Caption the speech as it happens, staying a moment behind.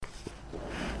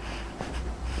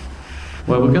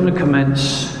Well, we're going to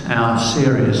commence our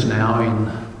series now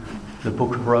in the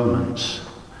book of Romans.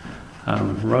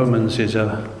 Romans is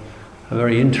a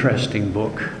very interesting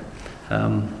book.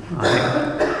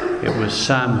 I think it was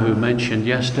Sam who mentioned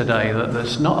yesterday that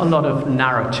there's not a lot of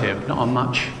narrative, not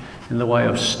much in the way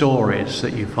of stories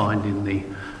that you find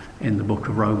in the book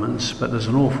of Romans, but there's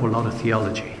an awful lot of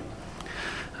theology.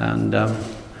 And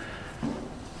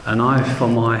I, for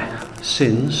my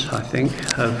sins, I think,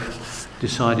 have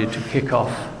decided to kick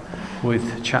off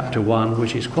with chapter 1,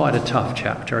 which is quite a tough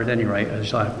chapter at any rate,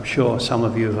 as I'm sure some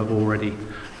of you have already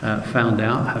found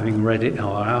out, having read it,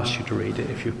 or I asked you to read it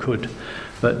if you could.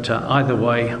 But either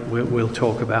way, we'll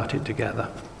talk about it together.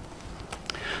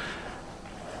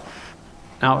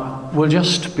 Now,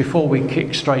 before we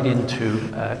kick straight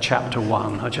into chapter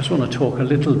 1, I just want to talk a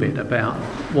little bit about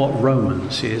what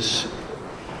Romans is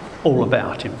all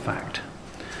about, in fact.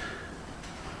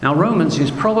 Now, Romans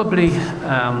is probably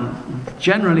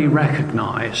generally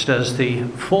recognised as the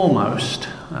foremost,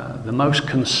 the most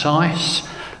concise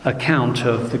account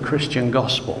of the Christian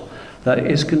gospel that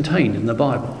is contained in the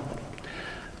Bible.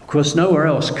 Of course, nowhere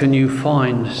else can you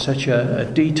find such a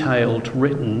detailed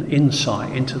written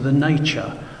insight into the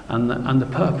nature and the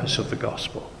purpose of the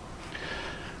gospel.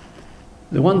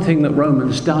 The one thing that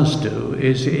Romans does do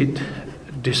is it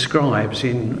describes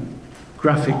in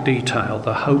graphic detail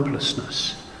the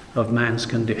hopelessness of man's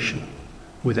condition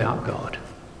without God.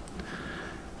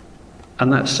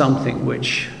 And that's something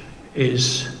which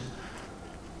is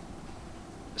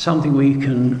something we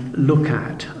can look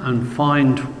at and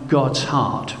find God's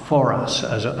heart for us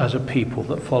as a people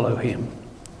that follow him.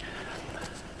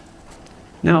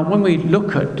 Now, when we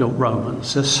look at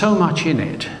Romans, there's so much in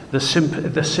it. The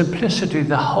simplicity,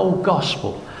 the whole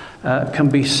gospel can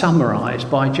be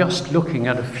summarised by just looking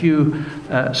at a few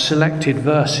selected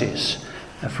verses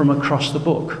from across the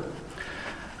book.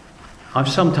 I've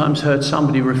sometimes heard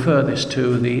somebody refer this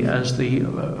to as the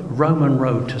Roman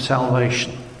road to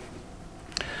salvation.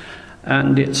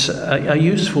 And it's a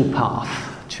useful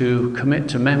path to commit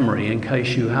to memory in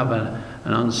case you have an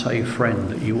unsaved friend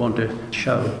that you want to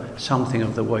show something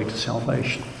of the way to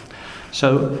salvation.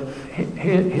 So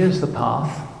here's the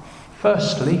path.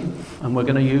 Firstly, and we're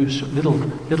going to use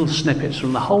little snippets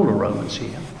from the whole of Romans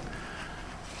here.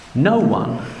 No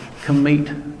one can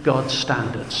meet God's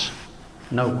standards.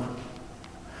 No one.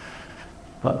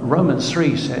 But Romans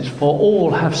 3 says, "For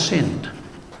all have sinned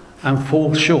and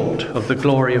fall short of the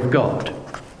glory of God."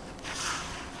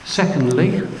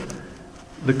 Secondly,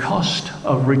 the cost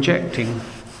of rejecting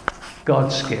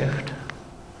God's gift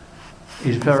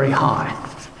is very high.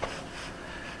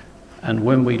 And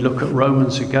when we look at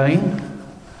Romans again,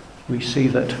 we see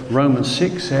that Romans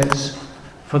 6 says,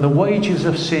 "For the wages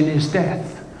of sin is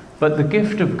death, but the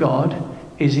gift of God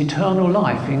is eternal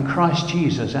life in Christ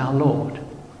Jesus our Lord."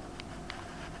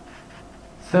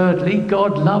 Thirdly,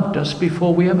 God loved us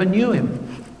before we ever knew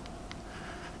him.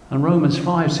 And Romans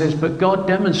 5 says, "But God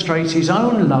demonstrates his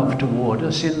own love toward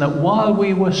us in that while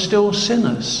we were still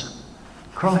sinners,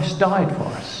 Christ died for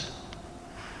us."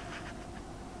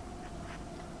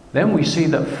 Then we see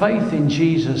that faith in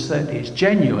Jesus that is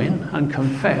genuine and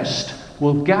confessed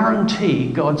will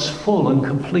guarantee God's full and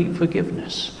complete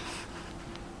forgiveness.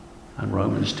 And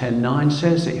Romans 10:9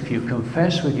 says that if you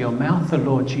confess with your mouth the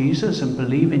Lord Jesus and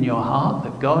believe in your heart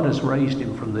that God has raised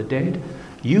him from the dead,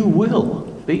 you will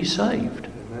be saved.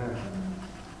 Amen.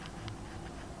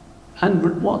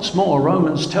 And what's more,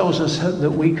 Romans tells us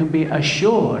that we can be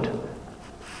assured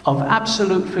of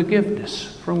absolute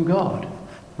forgiveness from God.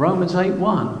 Romans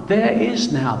 8:1, "There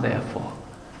is now, therefore,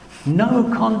 no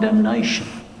condemnation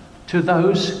to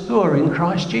those who are in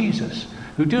Christ Jesus,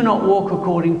 who do not walk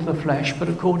according to the flesh, but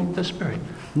according to the Spirit."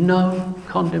 No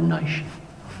condemnation.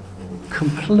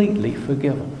 Completely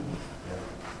forgiven.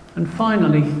 And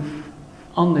finally,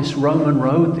 on this Roman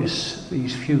road,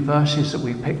 these few verses that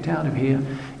we picked out of here,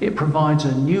 it provides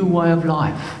a new way of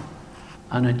life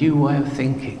and a new way of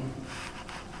thinking.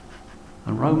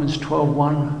 And Romans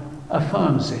 12:1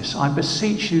 affirms this. "I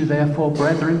beseech you, therefore,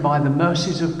 brethren, by the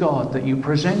mercies of God, that you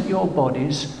present your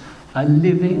bodies a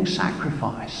living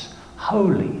sacrifice,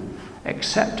 holy,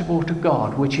 acceptable to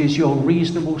God, which is your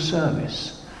reasonable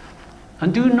service.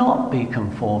 And do not be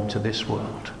conformed to this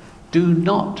world." Do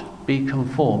not be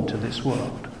conformed to this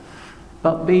world,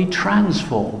 but be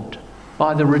transformed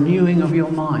by the renewing of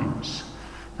your minds,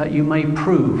 that you may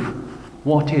prove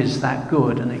what is that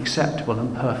good and acceptable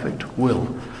and perfect will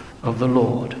of the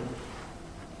Lord.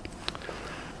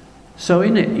 So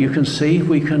in it you can see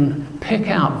we can pick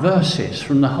out verses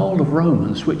from the whole of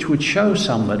Romans which would show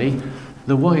somebody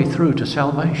the way through to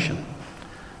salvation.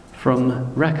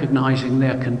 from recognizing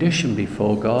their condition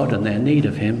before God and their need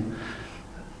of him,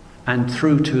 and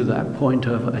through to that point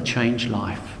of a changed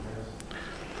life.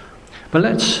 But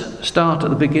let's start at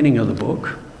the beginning of the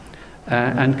book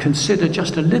and consider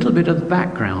just a little bit of the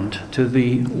background to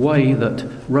the way that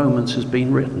Romans has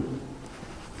been written.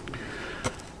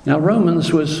 Now,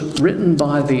 Romans was written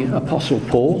by the Apostle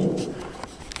Paul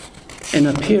in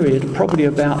a period probably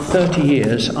about 30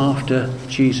 years after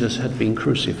Jesus had been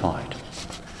crucified.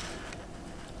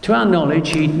 To our knowledge,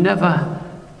 he'd never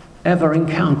ever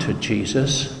encountered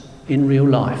Jesus in real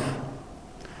life.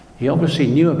 He obviously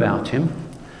knew about him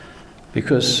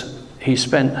because he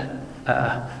spent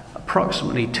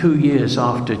approximately 2 years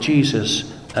after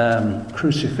Jesus'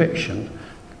 crucifixion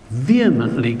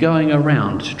vehemently going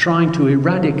around trying to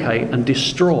eradicate and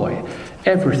destroy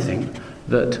everything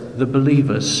that the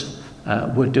believers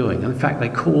were doing. In fact, they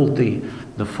called the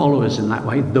followers in that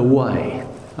way the Way.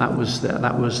 That was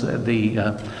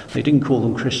they didn't call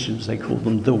them Christians, they called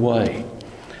them the Way.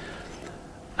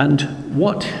 And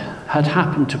what had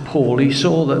happened to Paul, he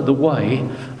saw that the Way,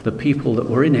 the people that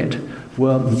were in it,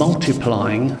 were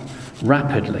multiplying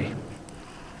rapidly.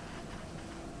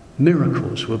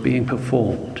 Miracles were being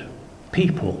performed.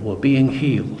 People were being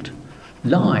healed.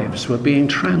 Lives were being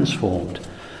transformed.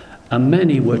 And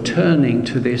many were turning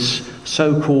to this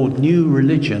so-called new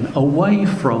religion away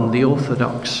from the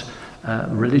orthodox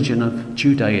religion of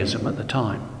Judaism at the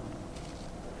time.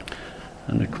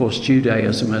 And of course,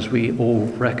 Judaism, as we all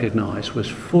recognize, was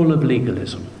full of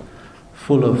legalism,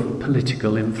 full of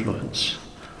political influence.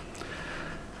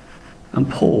 And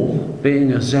Paul,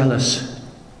 being a zealous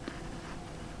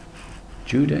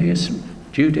Judaist,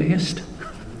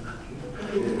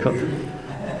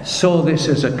 saw this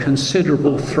as a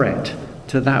considerable threat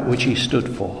to that which he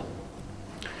stood for.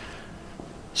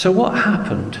 So what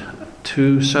happened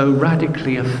to so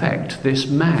radically affect this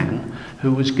man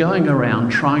who was going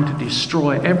around trying to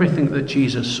destroy everything that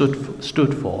Jesus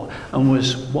stood for and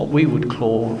was what we would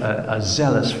call a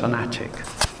zealous fanatic?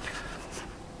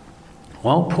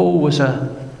 Well, Paul was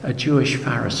a Jewish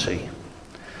Pharisee.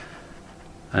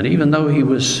 And even though he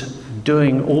was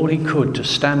doing all he could to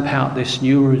stamp out this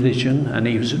new religion, and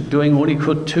he was doing all he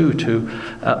could too to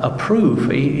approve,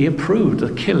 he approved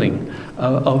the killing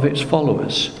of its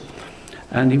followers.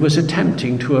 And he was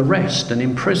attempting to arrest and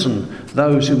imprison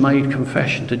those who made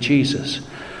confession to Jesus.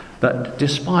 But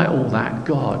despite all that,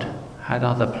 God had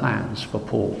other plans for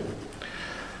Paul.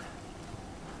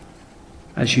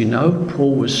 As you know,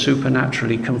 Paul was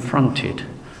supernaturally confronted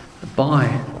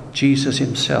by Jesus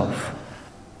himself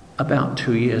about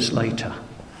 2 years later.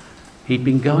 He'd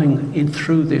been going in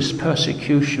through this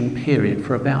persecution period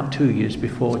for about 2 years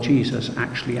before Jesus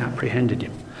actually apprehended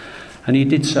him. And he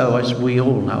did so, as we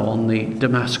all know, on the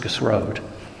Damascus Road.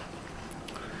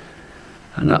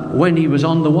 And when he was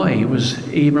on the way, he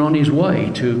was even on his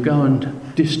way to go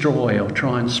and destroy or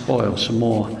try and spoil some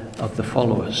more of the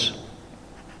followers.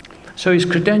 So his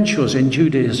credentials in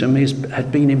Judaism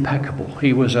had been impeccable.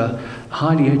 He was a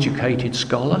highly educated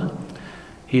scholar.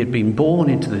 He had been born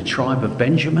into the tribe of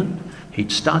Benjamin.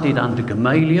 He'd studied under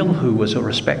Gamaliel, who was a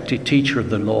respected teacher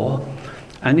of the law.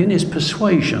 And in his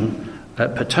persuasion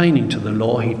pertaining to the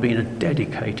law, he'd been a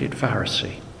dedicated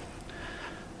Pharisee.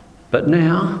 But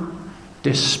now,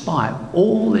 despite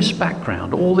all this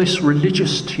background, all this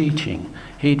religious teaching,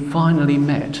 he'd finally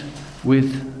met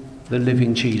with the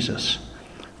living Jesus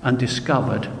and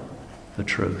discovered the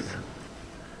truth.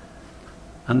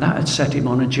 And that had set him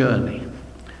on a journey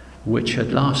which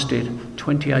had lasted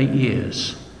 28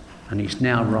 years, and he's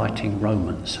now writing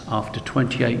Romans after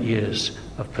 28 years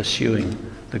of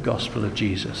pursuing the gospel of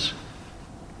Jesus.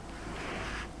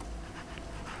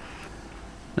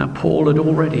 Now, Paul had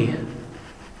already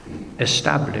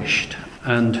established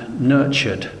and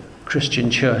nurtured Christian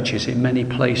churches in many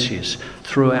places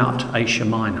throughout Asia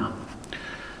Minor,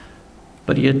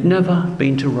 but he had never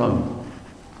been to Rome.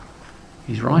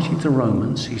 He's writing to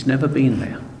Romans, he's never been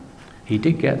there. He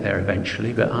did get there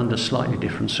eventually, but under slightly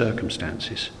different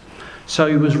circumstances. So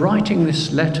he was writing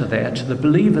this letter there to the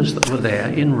believers that were there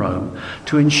in Rome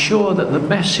to ensure that the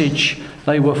message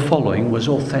they were following was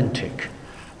authentic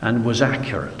and was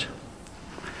accurate.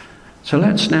 So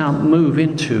let's now move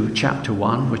into chapter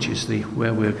 1, which is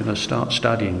where we're going to start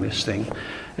studying this thing,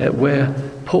 where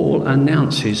Paul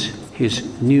announces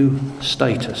his new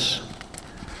status.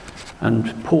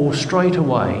 And Paul straight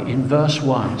away in verse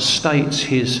 1 states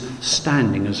his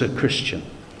standing as a Christian.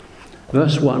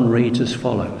 Verse 1 reads as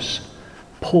follows: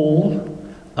 Paul,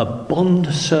 a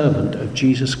bond servant of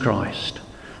Jesus Christ,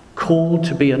 called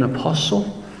to be an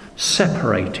apostle,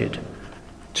 separated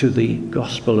to the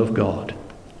gospel of God.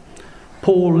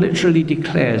 Paul literally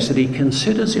declares that he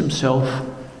considers himself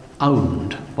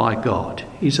owned by God.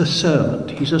 He's a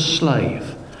servant, he's a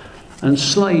slave. And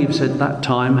slaves at that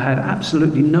time had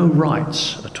absolutely no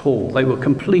rights at all. They were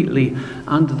completely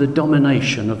under the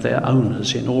domination of their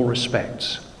owners in all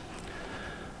respects.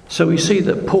 So we see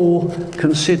that Paul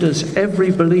considers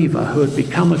every believer who had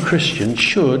become a Christian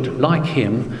should, like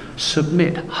him,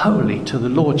 submit wholly to the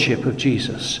lordship of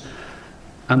Jesus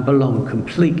and belong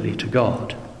completely to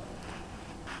God.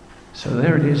 So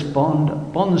there it is,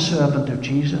 bondservant of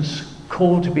Jesus,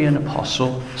 called to be an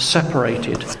apostle,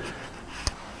 separated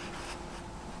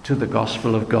to the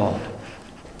gospel of God.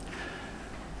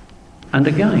 And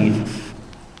again,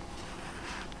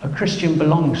 a Christian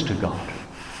belongs to God.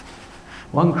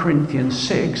 1 Corinthians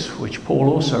 6, which Paul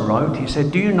also wrote, he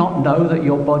said, "Do you not know that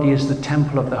your body is the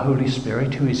temple of the Holy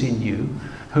Spirit who is in you,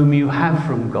 whom you have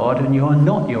from God, and you are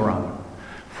not your own?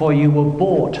 For you were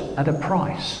bought at a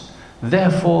price.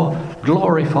 Therefore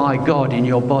glorify God in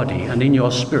your body and in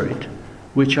your spirit,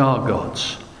 which are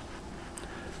God's."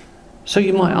 So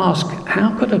you might ask,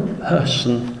 how could a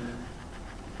person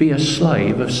be a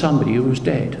slave of somebody who was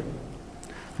dead?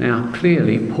 Now,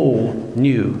 clearly Paul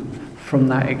knew from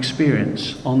that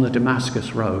experience on the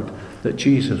Damascus road that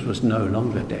Jesus was no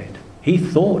longer dead. He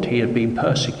thought he had been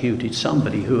persecuted,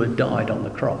 somebody who had died on the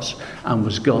cross and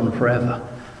was gone forever.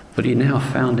 But he now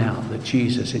found out that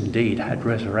Jesus indeed had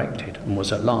resurrected and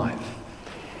was alive.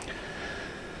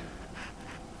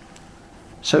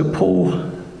 So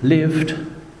Paul lived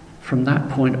from that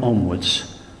point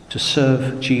onwards to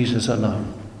serve Jesus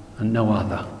alone and no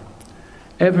other.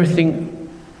 Everything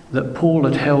that Paul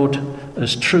had held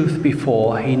as truth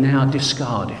before, he now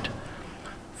discarded.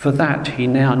 For that he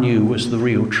now knew was the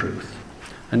real truth.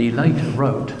 And he later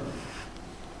wrote,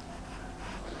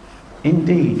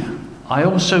 "Indeed, I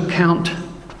also count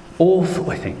all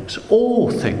things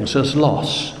as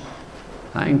loss."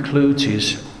 That includes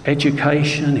his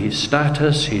education, his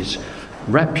status, his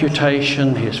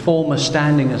reputation, his former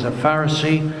standing as a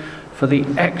Pharisee, for the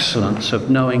excellence of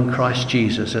knowing Christ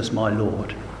Jesus as my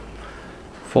Lord,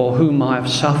 for whom I have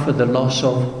suffered the loss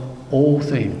of all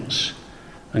things,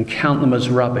 and count them as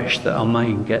rubbish, that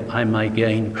I may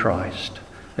gain Christ.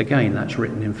 Again, that's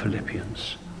written in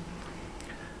Philippians.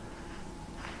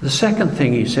 The second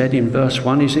thing he said in verse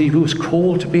 1 is he was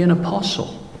called to be an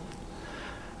apostle.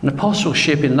 An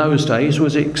apostleship in those days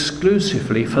was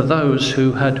exclusively for those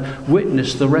who had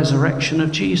witnessed the resurrection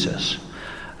of Jesus,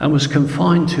 and was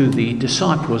confined to the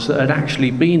disciples that had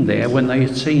actually been there when they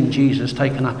had seen Jesus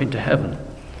taken up into heaven.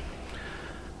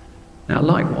 Now,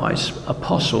 likewise,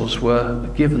 apostles were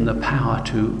given the power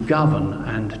to govern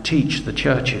and teach the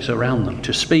churches around them,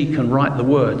 to speak and write the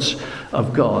words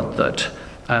of God that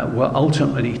were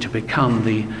ultimately to become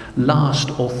the last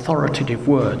authoritative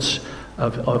words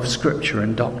of Scripture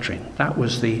and doctrine. That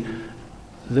was the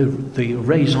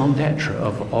raison d'etre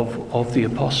of the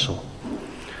apostle.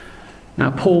 Now,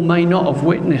 Paul may not have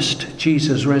witnessed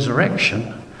Jesus'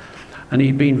 resurrection, and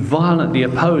he'd been violently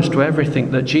opposed to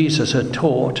everything that Jesus had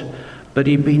taught, but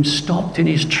he'd been stopped in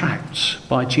his tracks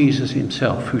by Jesus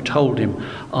himself, who told him,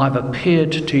 "I've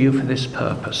appeared to you for this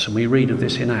purpose." And we read of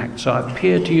this in Acts. "I've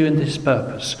appeared to you in this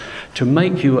purpose, to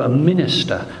make you a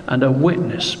minister and a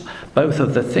witness, both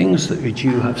of the things that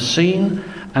you have seen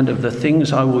and of the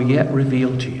things I will yet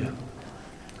reveal to you."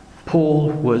 Paul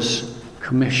was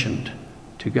commissioned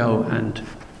to go and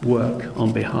work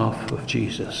on behalf of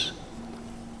Jesus.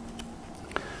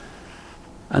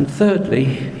 And thirdly,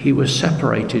 he was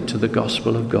separated to the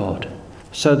gospel of God,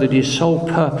 so that his sole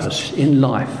purpose in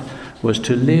life was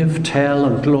to live, tell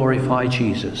and glorify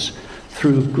Jesus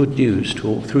through good news,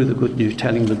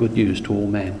 telling the good news to all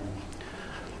men.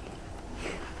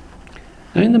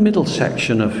 Now, in the middle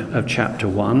section of chapter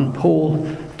 1, Paul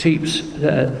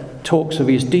talks of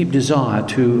his deep desire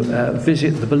to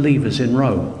visit the believers in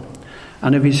Rome,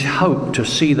 and of his hope to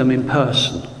see them in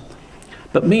person.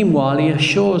 But meanwhile, he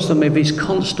assures them of his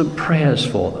constant prayers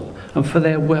for them and for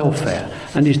their welfare,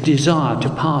 and his desire to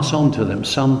pass on to them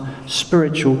some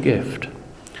spiritual gift.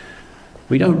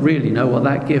 We don't really know what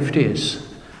that gift is.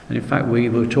 And in fact, we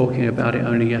were talking about it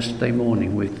only yesterday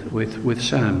morning with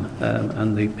Sam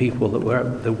and the people that were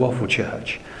at the Waffle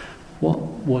Church. What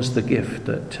was the gift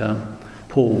that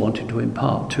Paul wanted to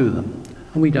impart to them?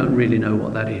 And we don't really know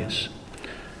what that is.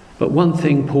 But one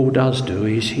thing Paul does do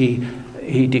is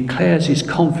he declares his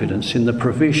confidence in the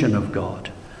provision of God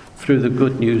through the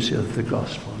good news of the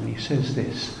gospel. And he says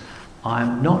this, "I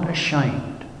am not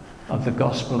ashamed of the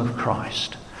gospel of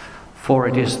Christ, for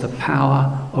it is the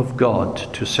power of God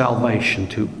to salvation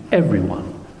to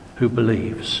everyone who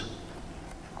believes."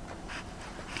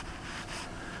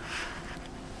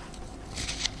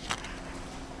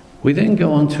 We then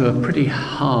go on to a pretty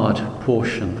hard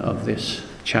portion of this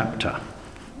chapter,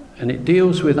 and it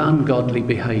deals with ungodly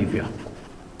behaviour.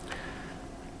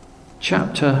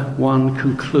 Chapter 1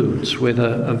 concludes with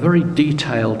a very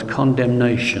detailed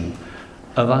condemnation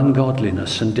of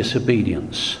ungodliness and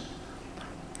disobedience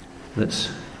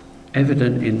that's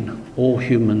evident in all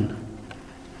human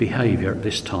behaviour at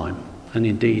this time, and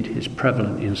indeed is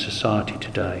prevalent in society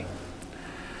today.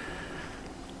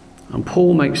 And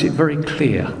Paul makes it very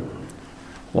clear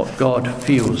what God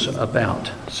feels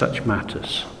about such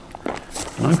matters.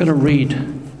 And I'm going to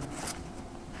read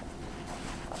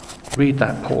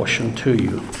that portion to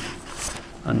you,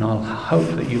 and I'll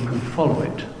hope that you can follow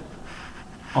it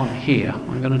on here.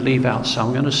 I'm going to leave out some.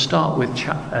 I'm going to start with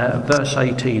verse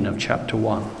 18 of chapter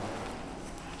 1.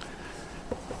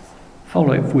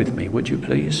 Follow it with me, would you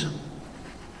please?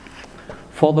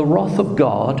 For the wrath of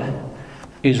God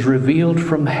is revealed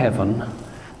from heaven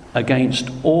against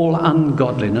all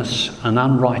ungodliness and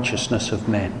unrighteousness of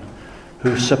men,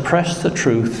 who suppress the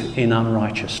truth in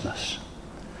unrighteousness.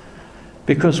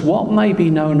 Because what may be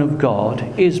known of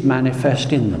God is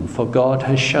manifest in them, for God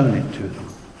has shown it to them.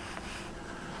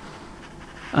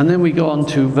 And then we go on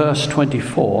to verse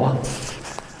 24,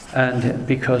 and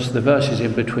because the verses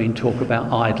in between talk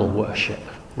about idol worship,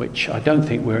 which I don't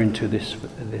think we're into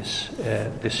in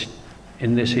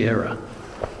this era.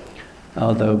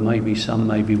 Although maybe some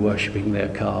may be worshipping their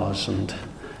cars and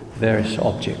various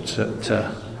objects that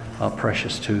are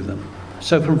precious to them.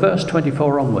 So from verse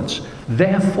 24 onwards,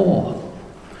 therefore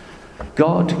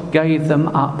God gave them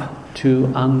up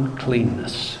to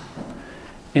uncleanness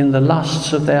in the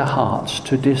lusts of their hearts,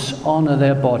 to dishonour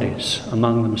their bodies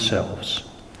among themselves,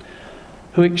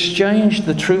 who exchanged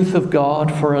the truth of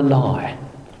God for a lie,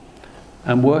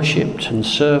 and worshipped and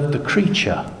served the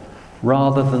creature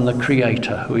rather than the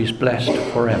Creator, who is blessed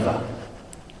forever.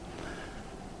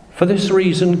 For this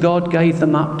reason God gave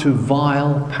them up to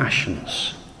vile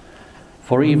passions,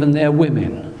 for even their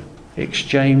women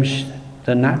exchanged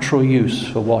the natural use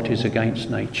for what is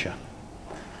against nature.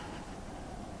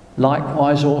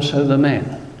 Likewise also the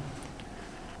men,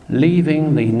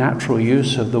 leaving the natural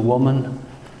use of the woman,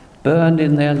 burned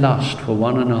in their lust for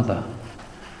one another,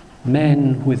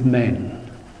 men with men,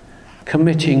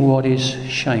 committing what is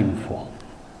shameful,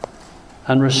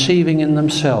 and receiving in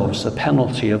themselves the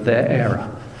penalty of their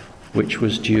error, which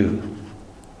was due.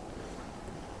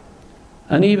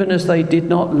 And even as they did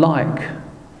not like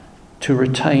to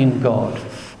retain God,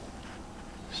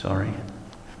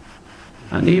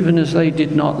 and even as they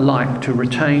did not like to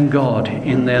retain God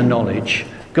in their knowledge,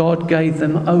 God gave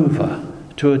them over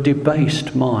to a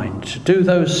debased mind, to do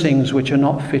those things which are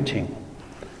not fitting,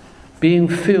 being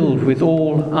filled with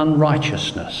all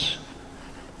unrighteousness,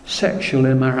 sexual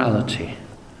immorality,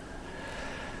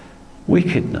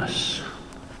 wickedness,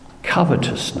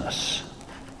 covetousness,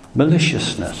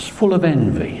 maliciousness, full of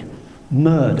envy,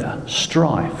 murder,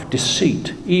 strife,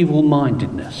 deceit,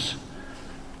 evil-mindedness.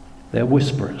 They're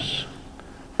whisperers,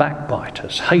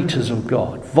 backbiters, haters of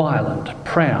God, violent,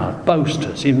 proud,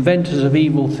 boasters, inventors of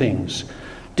evil things,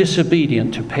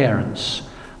 disobedient to parents,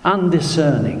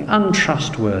 undiscerning,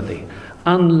 untrustworthy,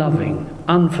 unloving,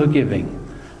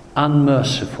 unforgiving,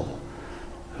 unmerciful,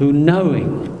 who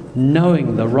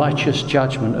knowing the righteous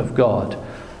judgment of God,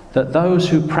 that those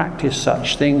who practice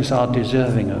such things are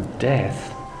deserving of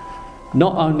death,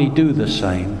 not only do the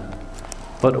same,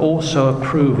 but also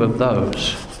approve of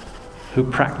those who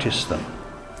practice them.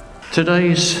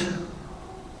 Today's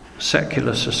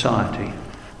secular society,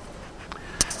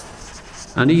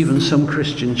 and even some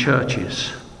Christian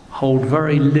churches, hold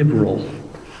very liberal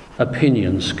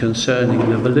opinions concerning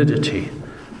the validity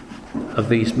of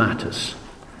these matters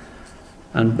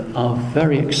and are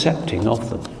very accepting of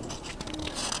them.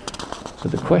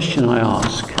 But the question I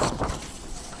ask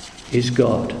is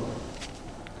God.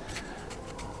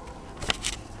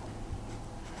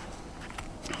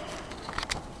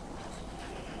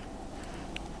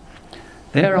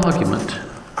 Their argument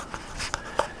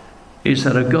is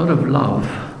that a God of love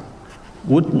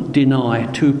wouldn't deny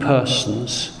two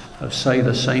persons of, say,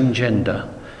 the same gender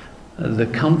the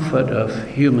comfort of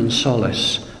human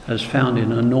solace as found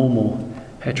in a normal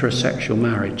heterosexual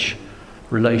marriage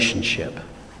relationship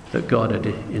that God had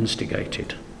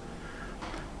instigated.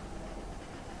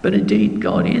 But indeed,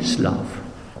 God is love,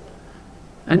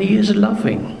 and he is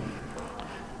loving,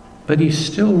 but he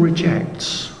still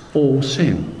rejects all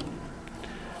sin.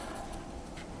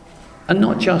 And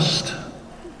not just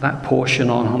that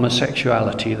portion on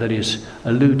homosexuality that is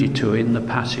alluded to in the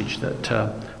passage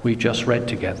that we've just read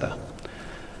together,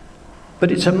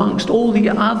 but it's amongst all the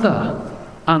other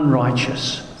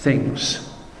unrighteous things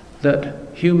that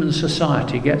human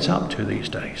society gets up to these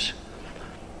days.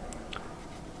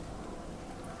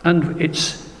 And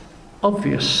it's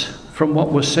obvious from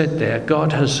what was said there,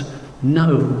 God has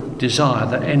no desire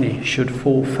that any should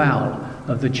fall foul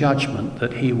of the judgment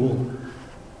that he will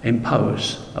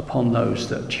impose upon those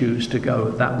that choose to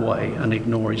go that way and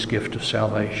ignore his gift of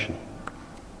salvation.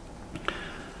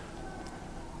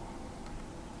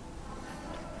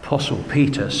 Apostle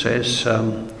Peter says,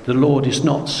 the Lord is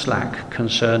not slack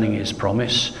concerning his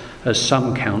promise, as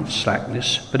some count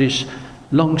slackness, but is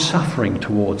long-suffering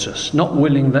towards us, not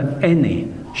willing that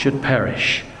any should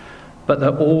perish, but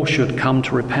that all should come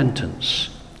to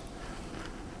repentance.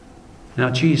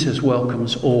 Now Jesus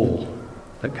welcomes all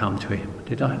that come to him.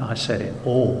 I said it,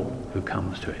 all who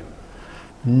comes to him.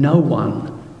 No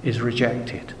one is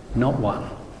rejected, not one.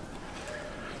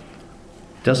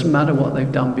 Doesn't matter what they've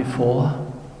done before,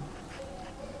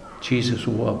 Jesus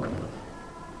will welcome them.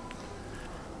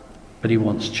 But he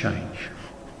wants change.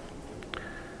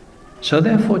 So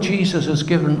therefore Jesus has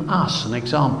given us an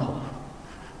example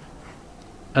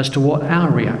as to what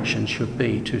our reaction should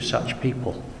be to such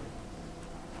people.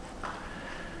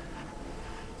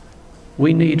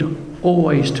 We need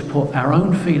always to put our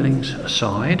own feelings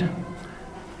aside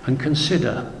and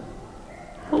consider,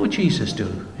 what would Jesus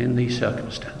do in these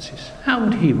circumstances? How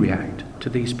would he react to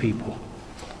these people?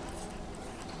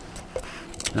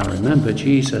 Now remember,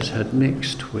 Jesus had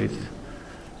mixed with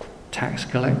tax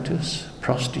collectors,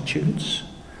 prostitutes,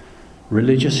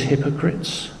 religious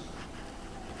hypocrites,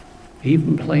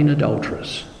 even plain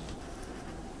adulterers.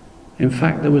 In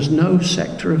fact, there was no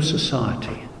sector of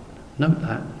society, note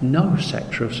that, no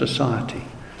sector of society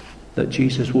that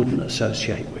Jesus wouldn't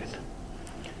associate with.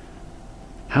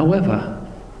 However,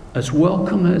 as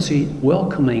welcoming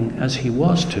as he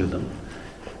was to them,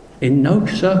 in no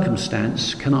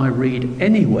circumstance can I read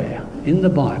anywhere in the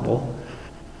Bible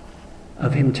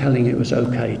of him telling it was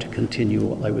okay to continue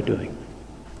what they were doing.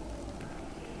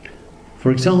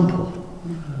 For example,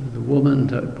 the woman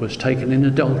that was taken in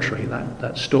adultery,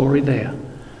 that story there.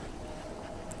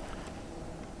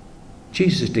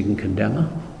 Jesus didn't condemn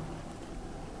her,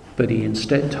 but he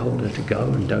instead told her to go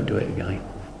and don't do it again.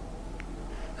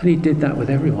 And he did that with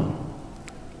everyone.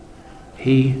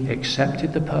 He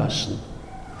accepted the person,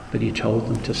 but he told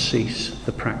them to cease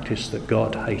the practice that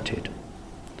God hated.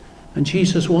 And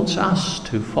Jesus wants us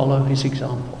to follow his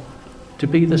example, to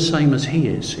be the same as he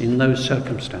is in those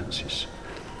circumstances.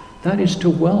 That is to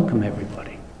welcome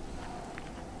everybody.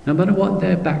 No matter what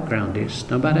their background is,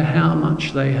 no matter how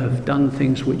much they have done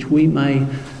things which we may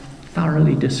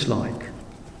thoroughly dislike,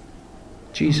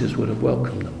 Jesus would have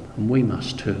welcomed them, and we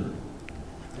must too.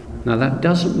 Now that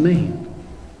doesn't mean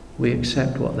we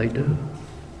accept what they do,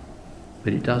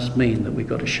 but it does mean that we've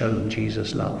got to show them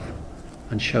Jesus' love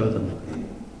and show them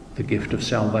the gift of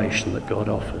salvation that God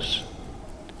offers.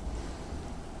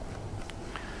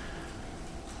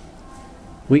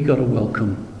 We've got to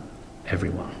welcome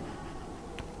everyone.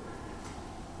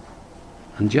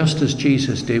 And just as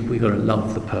Jesus did, we've got to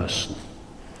love the person.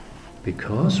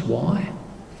 Because why?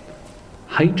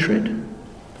 Hatred,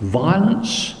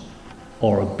 violence,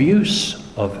 or abuse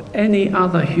of any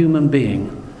other human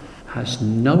being has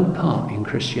no part in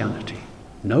Christianity.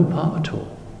 No part at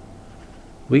all.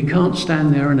 We can't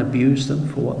stand there and abuse them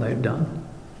for what they've done.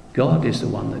 God is the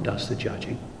one that does the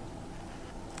judging.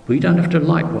 We don't have to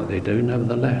like what they do,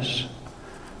 nevertheless.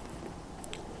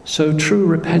 So true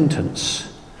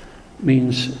repentance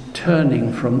means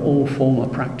turning from all former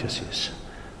practices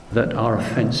that are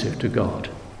offensive to God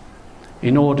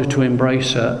in order to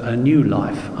embrace a new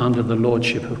life under the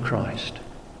lordship of Christ.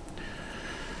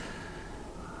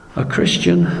 A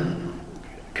Christian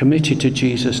committed to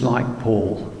Jesus, like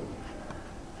Paul,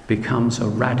 becomes a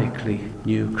radically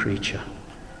new creature.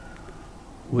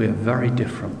 We're very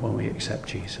different when we accept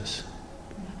Jesus.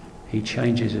 He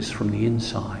changes us from the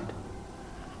inside.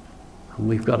 And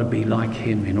we've got to be like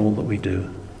him in all that we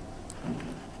do.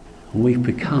 And we've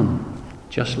become,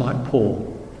 just like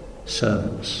Paul,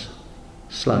 servants,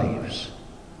 slaves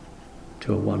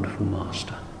to a wonderful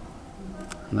master.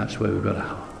 And that's where we've got to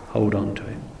hold on to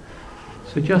him.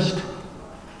 So just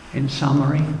in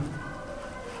summary,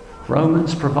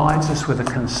 Romans provides us with a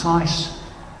concise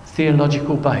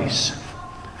theological base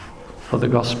for the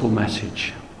gospel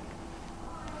message.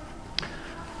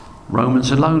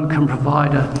 Romans alone can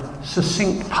provide a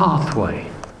succinct pathway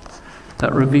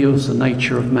that reveals the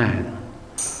nature of man,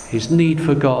 his need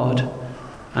for God,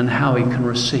 and how he can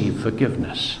receive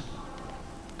forgiveness.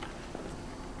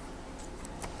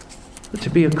 But to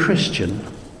be a Christian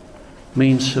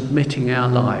means submitting our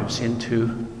lives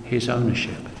into his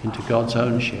ownership, into God's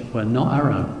ownership. We're not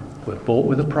our own. We're bought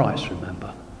with a price,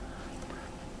 remember.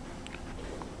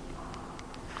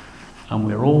 And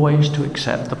we're always to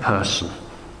accept the person,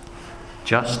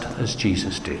 just as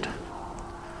Jesus did.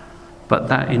 But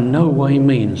that in no way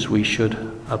means we should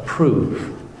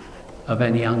approve of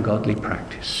any ungodly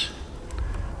practice,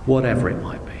 whatever it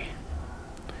might be.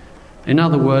 In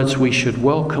other words, we should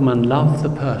welcome and love the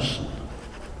person,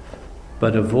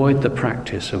 but avoid the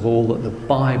practice of all that the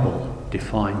Bible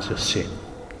defines as sin.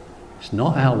 It's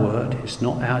not our word, it's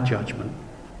not our judgment,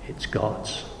 it's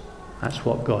God's. That's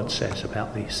what God says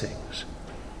about these things.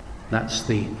 That's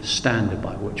the standard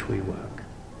by which we work.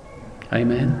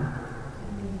 Amen?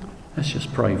 Let's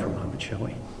just pray for a moment, shall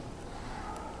we?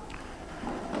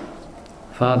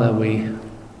 Father,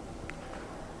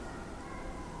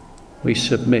 we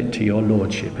submit to your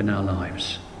lordship in our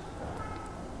lives.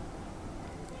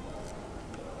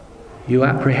 You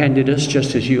apprehended us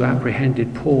just as you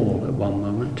apprehended Paul at one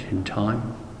moment in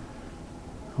time.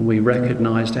 And we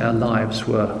recognized our lives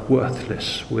were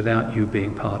worthless without you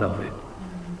being part of it.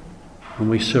 And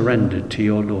we surrendered to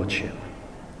your lordship.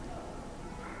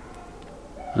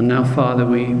 And now, Father,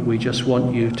 we just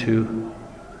want you to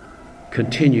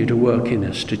continue to work in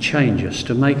us, to change us,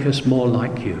 to make us more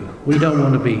like you. We don't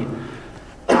want to be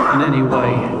in any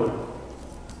way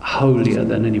holier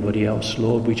than anybody else,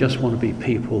 Lord. We just want to be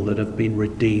people that have been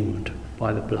redeemed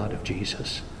by the blood of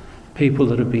Jesus. People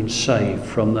that have been saved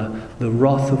from the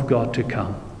wrath of God to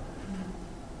come.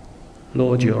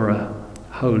 Lord, you're a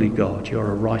holy God. You're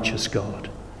a righteous God.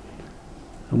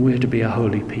 And we're to be a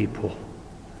holy people.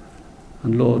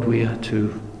 And Lord, we are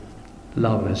to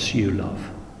love as you love.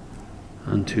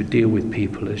 And to deal with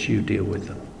people as you deal with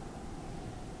them.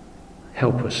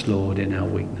 Help us, Lord, in our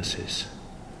weaknesses.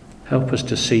 Help us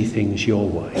to see things your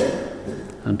way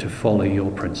and to follow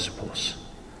your principles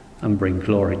and bring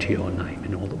glory to your name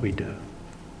in all that we do.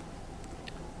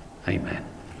 Amen.